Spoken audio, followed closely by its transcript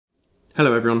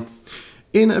Hello everyone.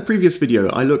 In a previous video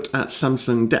I looked at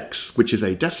Samsung Dex, which is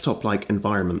a desktop-like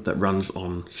environment that runs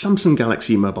on Samsung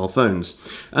Galaxy mobile phones.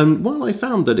 And while I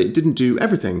found that it didn't do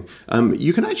everything,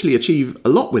 you can actually achieve a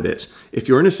lot with it if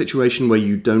you're in a situation where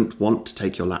you don't want to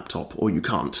take your laptop, or you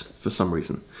can't for some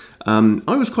reason.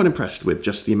 I was quite impressed with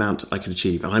just the amount I could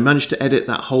achieve, and I managed to edit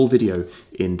that whole video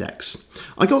in Dex.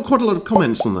 I got quite a lot of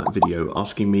comments on that video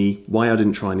asking me why I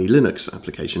didn't try any Linux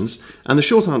applications, and the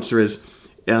short answer is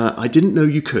I didn't know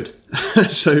you could.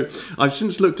 So I've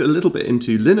since looked a little bit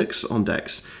into Linux on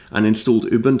Dex and installed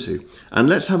Ubuntu. And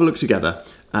let's have a look together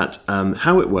at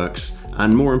how it works,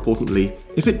 and more importantly,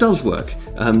 if it does work,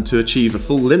 to achieve a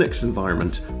full Linux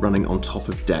environment running on top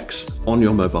of Dex on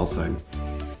your mobile phone.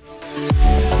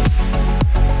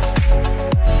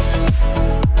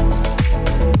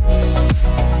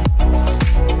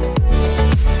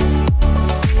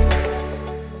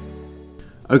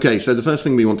 Okay, so the first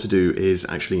thing we want to do is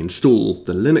actually install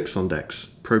the Linux on Dex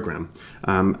program,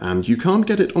 and you can't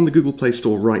get it on the Google Play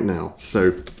Store right now,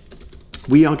 so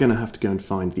we are going to have to go and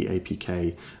find the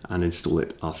APK and install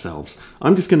it ourselves.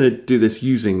 I'm just going to do this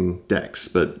using Dex,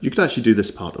 but you could actually do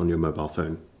this part on your mobile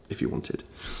phone if you wanted.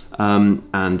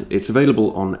 And it's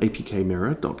available on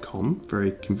apkmirror.com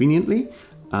very conveniently,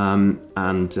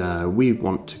 and we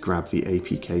want to grab the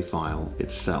APK file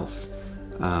itself.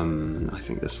 I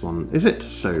think this one is it.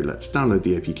 So let's download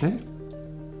the APK.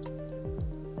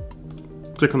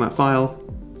 Click on that file.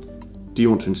 Do you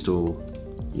want to install?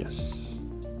 Yes.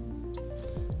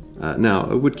 Now,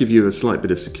 I would give you a slight bit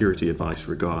of security advice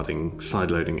regarding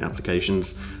sideloading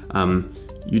applications.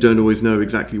 You don't always know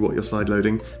exactly what you're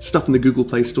sideloading. Stuff in the Google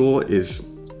Play Store is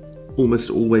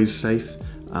almost always safe,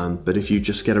 but if you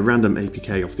just get a random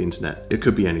APK off the internet, it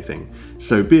could be anything.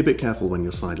 So be a bit careful when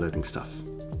you're sideloading stuff.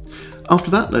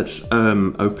 After that, let's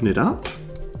open it up,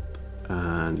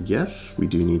 and yes, we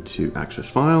do need to access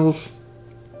files.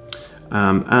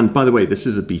 And by the way, this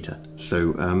is a beta,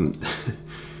 so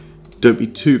don't be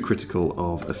too critical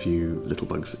of a few little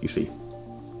bugs that you see.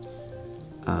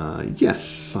 Yes,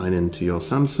 sign into your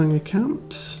Samsung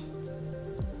account.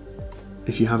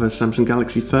 If you have a Samsung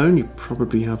Galaxy phone, you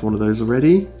probably have one of those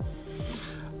already.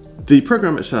 The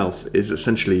program itself is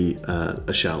essentially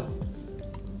a shell.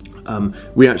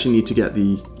 We actually need to get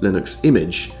the Linux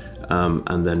image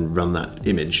and then run that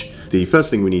image. The first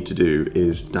thing we need to do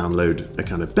is download a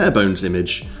kind of bare bones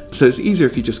image. So it's easier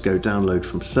if you just go download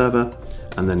from server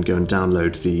and then go and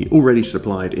download the already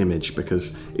supplied image,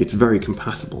 because it's very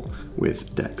compatible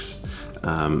with Dex.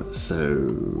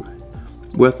 So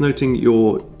worth noting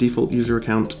your default user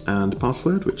account and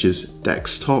password, which is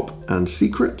desktop and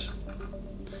secret.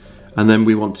 And then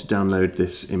we want to download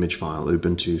this image file,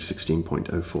 Ubuntu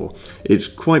 16.04. It's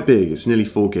quite big, it's nearly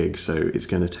 4 gigs, so it's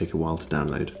going to take a while to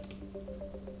download.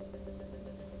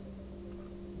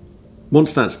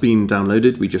 Once that's been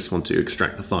downloaded, we just want to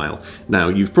extract the file. Now,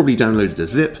 you've probably downloaded a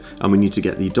zip, and we need to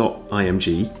get the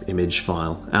 .img image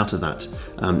file out of that.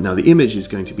 Now, the image is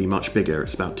going to be much bigger,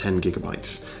 it's about 10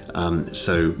 gigabytes.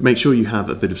 So make sure you have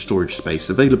a bit of storage space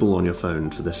available on your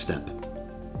phone for this step.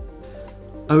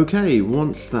 Okay,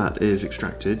 once that is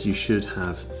extracted, you should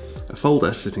have a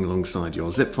folder sitting alongside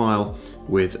your zip file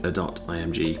with a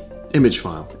 .img image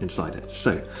file inside it.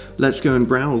 So let's go and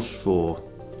browse for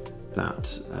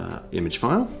that image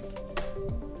file.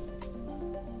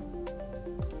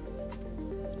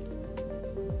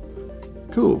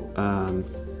 Cool.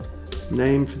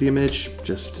 Name for the image,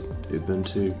 just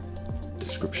Ubuntu.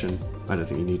 Description, I don't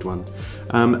think you need one.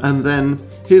 And then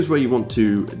here's where you want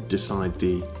to decide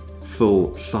the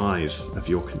full size of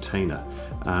your container.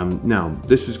 Now,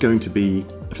 this is going to be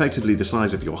effectively the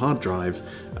size of your hard drive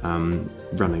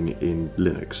running in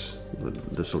Linux,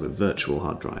 the sort of virtual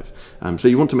hard drive. So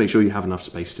you want to make sure you have enough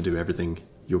space to do everything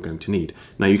you're going to need.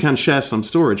 Now, you can share some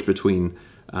storage between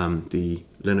the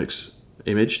Linux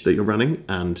image that you're running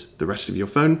and the rest of your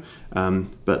phone,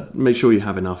 but make sure you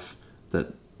have enough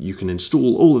that you can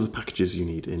install all of the packages you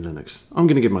need in Linux. I'm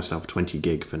going to give myself 20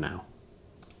 gig for now.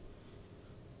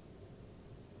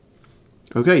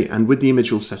 Okay, and with the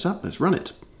image all set up, let's run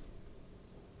it.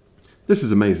 This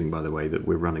is amazing, by the way, that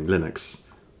we're running Linux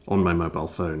on my mobile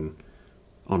phone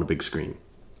on a big screen.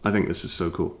 I think this is so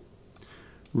cool.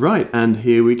 Right, and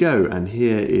here we go, and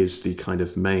here is the kind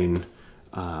of main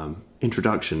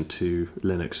introduction to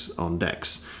Linux on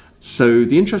Dex. So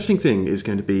the interesting thing is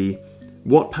going to be,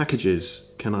 what packages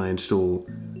can I install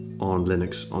on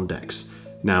Linux on Dex?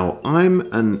 Now, I'm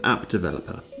an app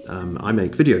developer. I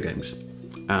make video games.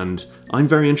 And I'm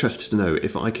very interested to know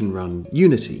if I can run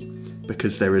Unity,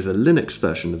 because there is a Linux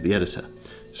version of the editor.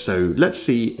 So let's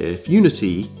see if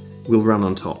Unity will run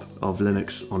on top of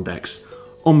Linux on Dex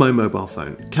on my mobile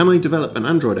phone. Can I develop an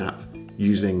Android app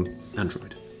using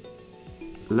Android?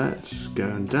 Let's go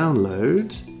and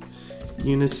download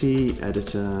Unity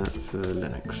Editor for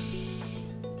Linux.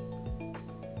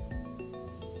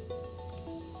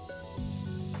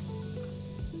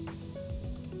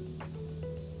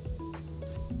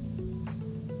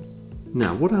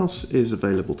 Now, what else is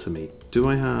available to me? Do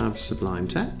I have Sublime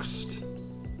Text?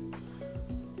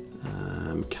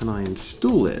 Can I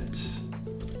install it?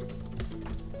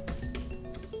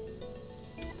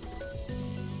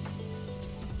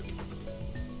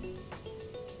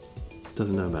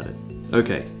 Doesn't know about it.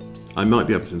 Okay, I might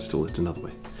be able to install it another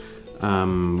way.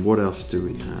 What else do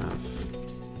we have?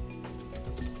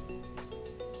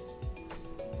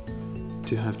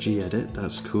 Do have gedit,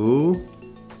 that's cool.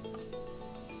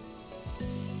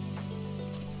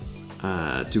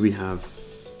 Do we have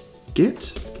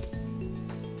Git?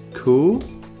 Cool.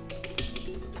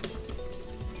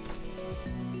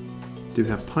 Do we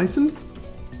have Python?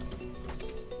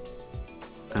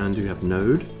 And do we have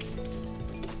Node?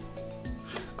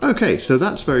 Okay, so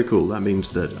that's very cool. That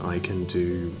means that I can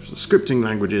do scripting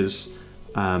languages,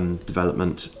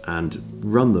 development, and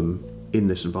run them in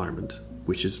this environment,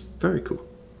 which is very cool.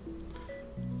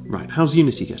 Right, how's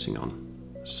Unity getting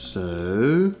on?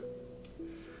 So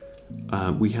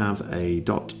we have a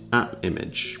 .app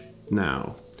image.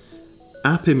 Now,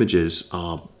 app images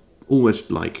are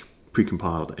almost like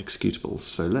precompiled executables,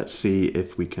 so let's see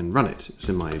if we can run it. It's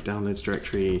in my downloads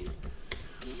directory.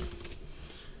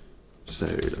 So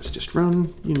let's just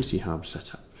run Unity Hub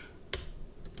setup.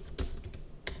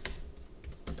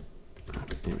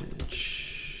 App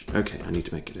image. Okay, I need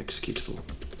to make it executable.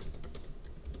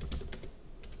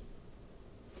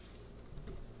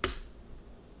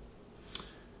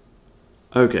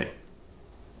 Okay.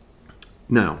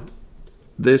 Now,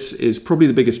 this is probably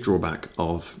the biggest drawback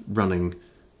of running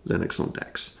Linux on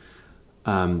Dex.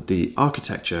 The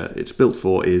architecture it's built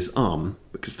for is ARM,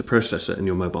 because the processor in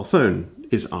your mobile phone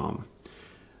is ARM.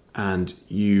 And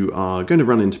you are going to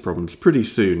run into problems pretty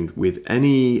soon with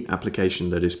any application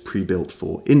that is pre-built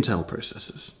for Intel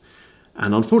processors.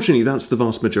 And unfortunately, that's the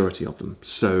vast majority of them.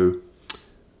 So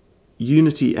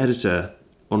Unity Editor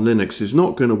on Linux is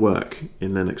not going to work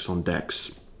in Linux on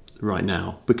Dex right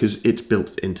now because it's built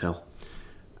for Intel.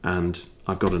 And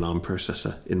I've got an ARM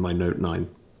processor in my Note 9.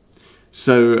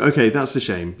 So, okay, that's a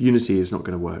shame. Unity is not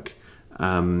going to work.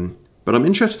 But I'm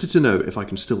interested to know if I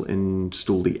can still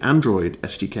install the Android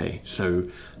SDK. So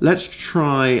let's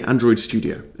try Android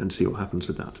Studio and see what happens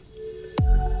with that.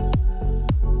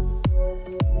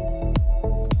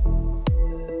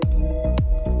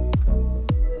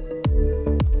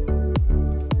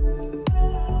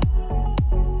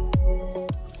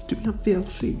 Do we have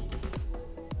VLC?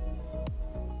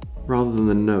 Rather than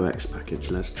the NoX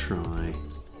package, let's try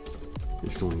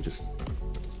installing just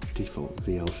default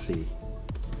VLC.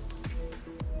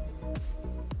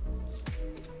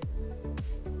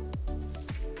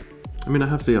 I mean, I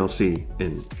have VLC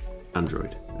in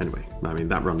Android anyway. I mean,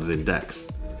 that runs in Dex.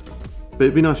 But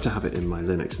it'd be nice to have it in my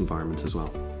Linux environment as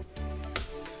well.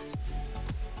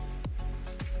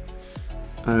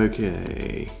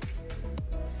 Okay.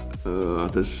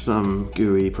 There's some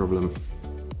GUI problem.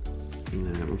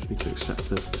 No, it wants me to accept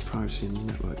the privacy and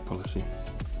network policy.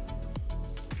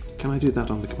 Can I do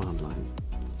that on the command line?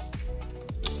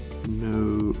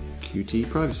 No Qt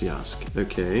privacy ask.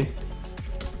 Okay.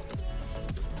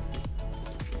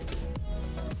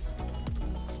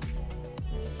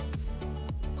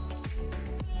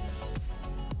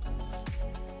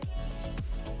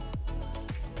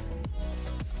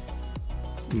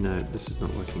 No, this is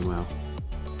not working well.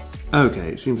 Okay,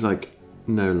 it seems like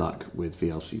no luck with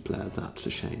VLC Player. That's a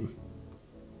shame.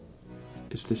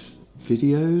 Is this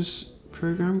videos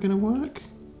program gonna work?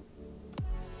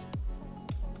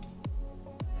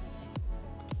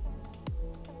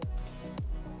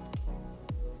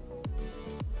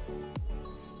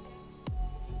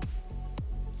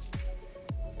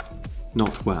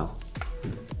 Not well.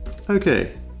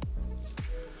 Okay.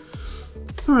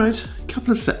 All right, a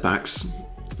couple of setbacks.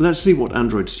 Let's see what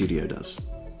Android Studio does.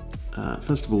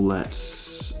 First of all,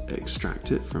 let's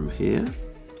extract it from here.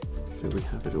 So we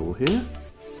have it all here.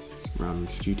 Run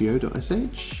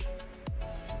studio.sh.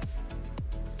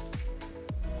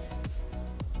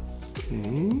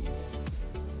 Okay.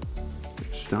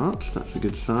 It starts, that's a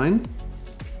good sign.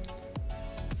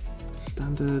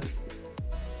 Standard.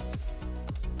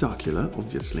 Darkula,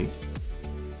 obviously.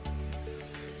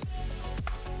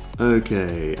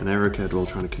 Okay, an error code while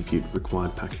trying to compute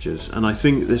required packages. And I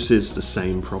think this is the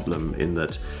same problem in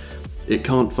that it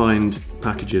can't find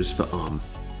packages for ARM.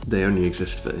 They only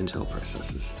exist for Intel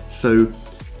processors. So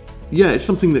yeah, it's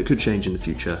something that could change in the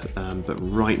future, but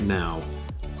right now,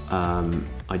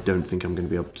 I don't think I'm going to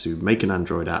be able to make an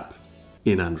Android app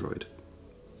in Android,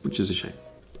 which is a shame.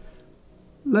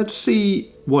 Let's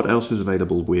see what else is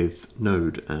available with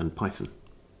Node and Python.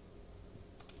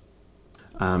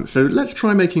 So let's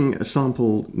try making a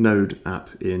sample Node app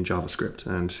in JavaScript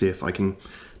and see if I can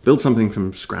build something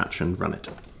from scratch and run it.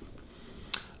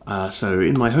 So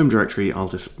in my home directory, I'll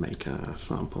just make a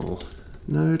sample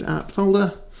Node app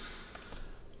folder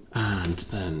and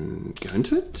then go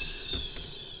into it.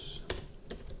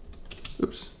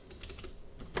 Oops.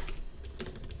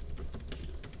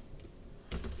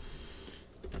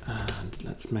 And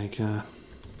let's make a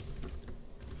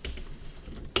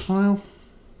file.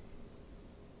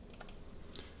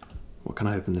 What can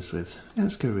I open this with? Yeah,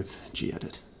 let's go with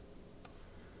gedit.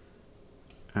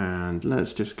 And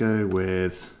let's just go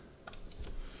with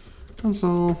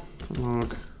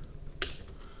console.log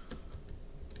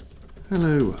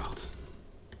hello world.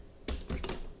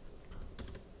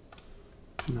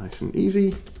 Nice and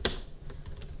easy.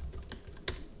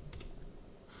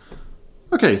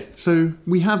 Okay, so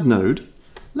we have Node.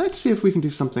 Let's see if we can do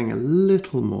something a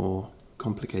little more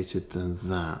complicated than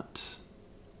that.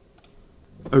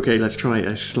 Okay, let's try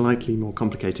a slightly more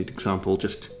complicated example,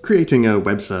 just creating a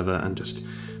web server and just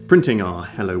printing our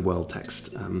hello world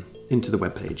text into the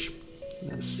web page.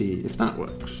 Let's see if that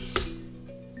works.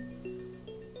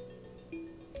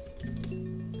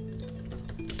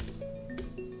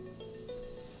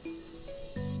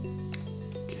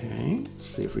 Okay, let's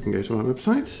see if we can go to our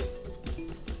website.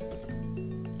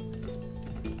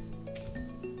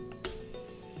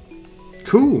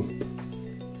 Cool.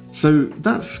 So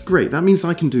that's great. That means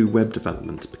I can do web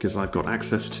development because I've got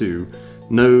access to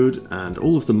Node and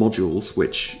all of the modules,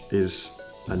 which is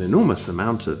an enormous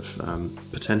amount of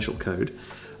potential code,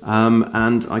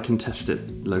 and I can test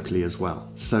it locally as well.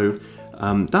 So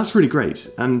that's really great.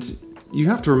 And you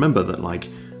have to remember that like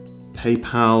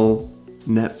PayPal,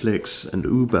 Netflix, and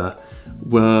Uber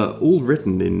were all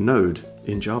written in Node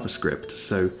in JavaScript.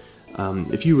 So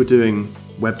if you were doing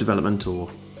web development or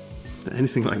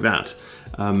anything like that,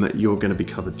 you're going to be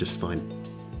covered just fine.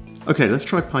 Okay, let's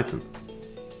try Python.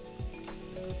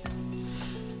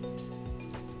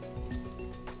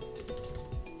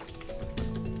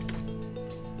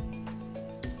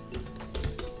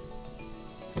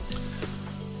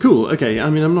 Cool, okay, I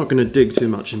mean, I'm not going to dig too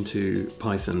much into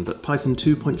Python, but Python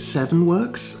 2.7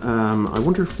 works. I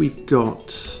wonder if we've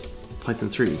got Python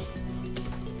 3.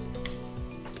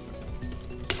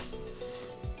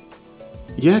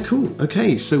 Yeah, cool.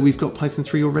 Okay, so we've got Python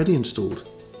 3 already installed.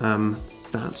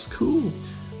 That's cool.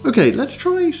 Okay, let's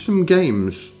try some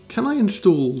games. Can I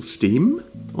install Steam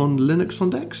on Linux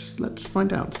on Dex? Let's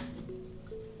find out.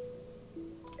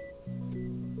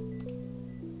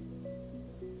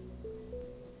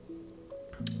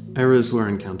 Errors were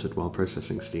encountered while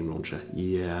processing Steam Launcher.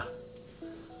 Yeah.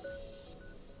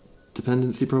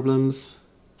 Dependency problems.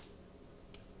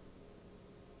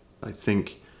 I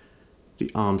think the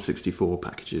ARM64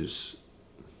 packages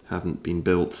haven't been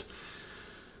built.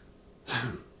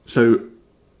 So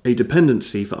a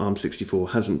dependency for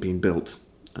ARM64 hasn't been built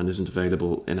and isn't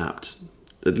available in apt,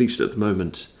 at least at the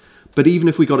moment. But even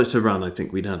if we got it to run, I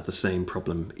think we'd have the same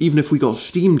problem. Even if we got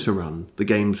Steam to run, the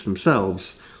games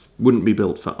themselves wouldn't be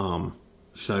built for ARM.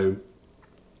 So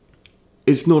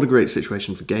it's not a great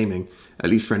situation for gaming, at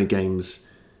least for any games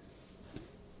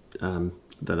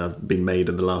that have been made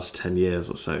in the last 10 years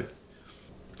or so.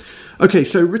 Okay,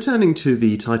 so returning to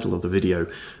the title of the video,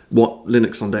 what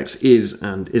Linux on Dex is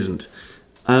and isn't.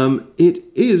 It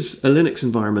is a Linux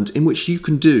environment in which you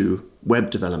can do web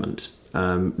development.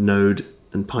 Node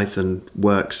and Python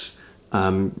works,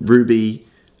 Ruby,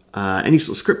 any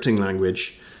sort of scripting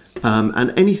language,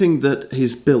 and anything that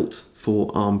is built for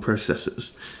ARM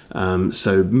processors.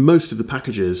 So most of the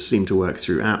packages seem to work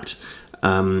through apt,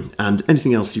 and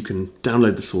anything else you can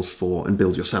download the source for and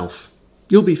build yourself.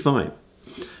 You'll be fine.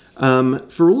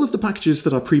 For all of the packages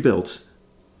that are pre-built,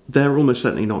 they're almost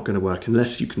certainly not going to work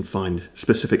unless you can find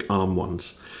specific ARM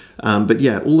ones. But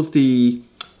yeah, all of the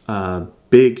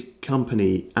big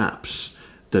company apps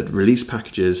that release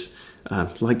packages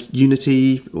like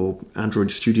Unity or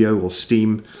Android Studio or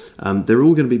Steam, they're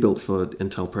all going to be built for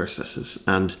Intel processors.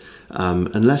 And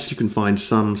unless you can find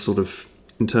some sort of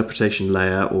interpretation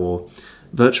layer or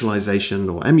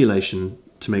virtualization or emulation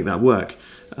to make that work,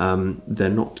 they're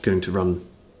not going to run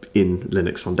in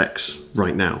Linux on Dex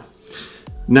right now.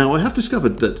 Now, I have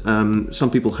discovered that some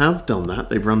people have done that.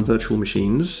 They've run virtual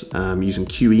machines using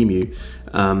QEMU,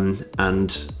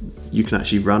 and you can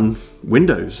actually run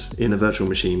Windows in a virtual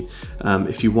machine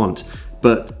if you want.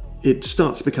 But it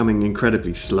starts becoming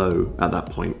incredibly slow at that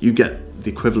point. You get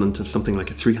the equivalent of something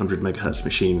like a 300 megahertz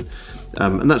machine,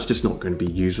 and that's just not going to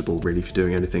be usable really for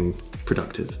doing anything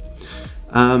productive.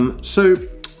 So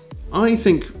I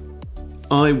think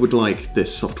I would like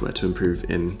this software to improve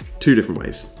in two different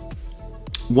ways.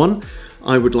 One,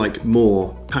 I would like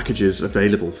more packages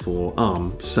available for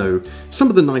ARM. So some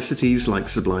of the niceties like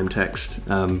Sublime Text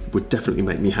would definitely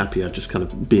make me happier, just kind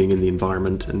of being in the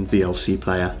environment and VLC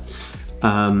player.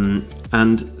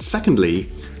 And secondly,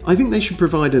 I think they should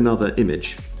provide another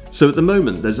image. So at the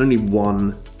moment, there's only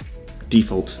one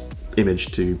default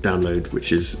image to download,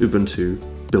 which is Ubuntu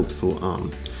built for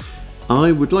ARM.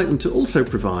 I would like them to also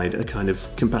provide a kind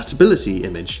of compatibility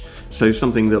image, so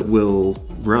something that will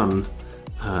run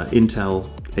Intel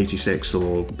 86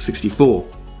 or 64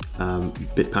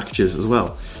 bit packages as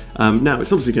well. Now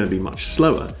it's obviously going to be much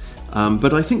slower,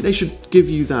 but I think they should give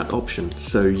you that option.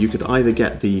 So you could either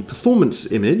get the performance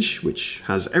image, which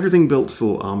has everything built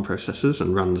for ARM processors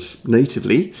and runs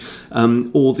natively,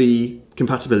 or the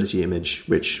compatibility image,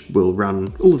 which will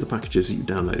run all of the packages that you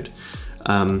download.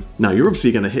 Now you're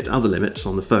obviously going to hit other limits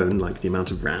on the phone, like the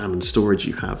amount of RAM and storage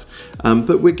you have,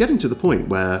 but we're getting to the point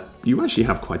where you actually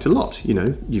have quite a lot. You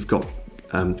know, you've got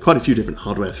quite a few different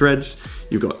hardware threads,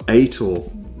 you've got 8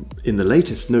 or in the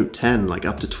latest Note 10, like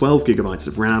up to 12 gigabytes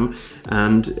of RAM,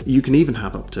 and you can even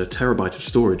have up to a terabyte of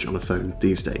storage on a phone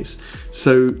these days.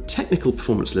 So technical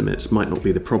performance limits might not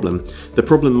be the problem. The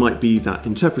problem might be that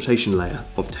interpretation layer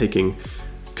of taking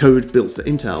code built for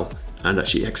Intel and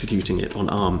actually executing it on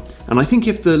ARM. And I think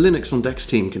if the Linux on Dex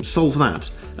team can solve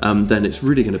that, then it's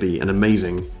really going to be an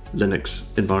amazing Linux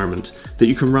environment that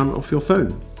you can run off your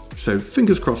phone. So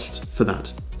fingers crossed for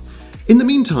that. In the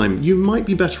meantime, you might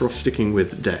be better off sticking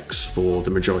with Dex for the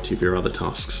majority of your other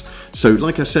tasks. So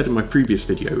like I said in my previous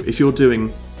video, if you're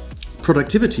doing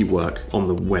productivity work on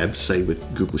the web, say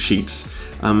with Google Sheets,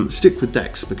 stick with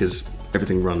Dex because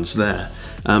everything runs there.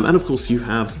 And of course you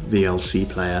have VLC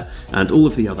player and all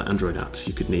of the other Android apps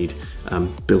you could need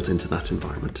built into that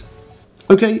environment.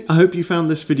 Okay, I hope you found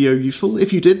this video useful.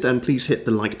 If you did, then please hit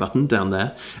the like button down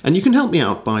there, and you can help me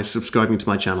out by subscribing to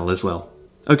my channel as well.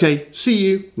 Okay, see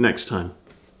you next time.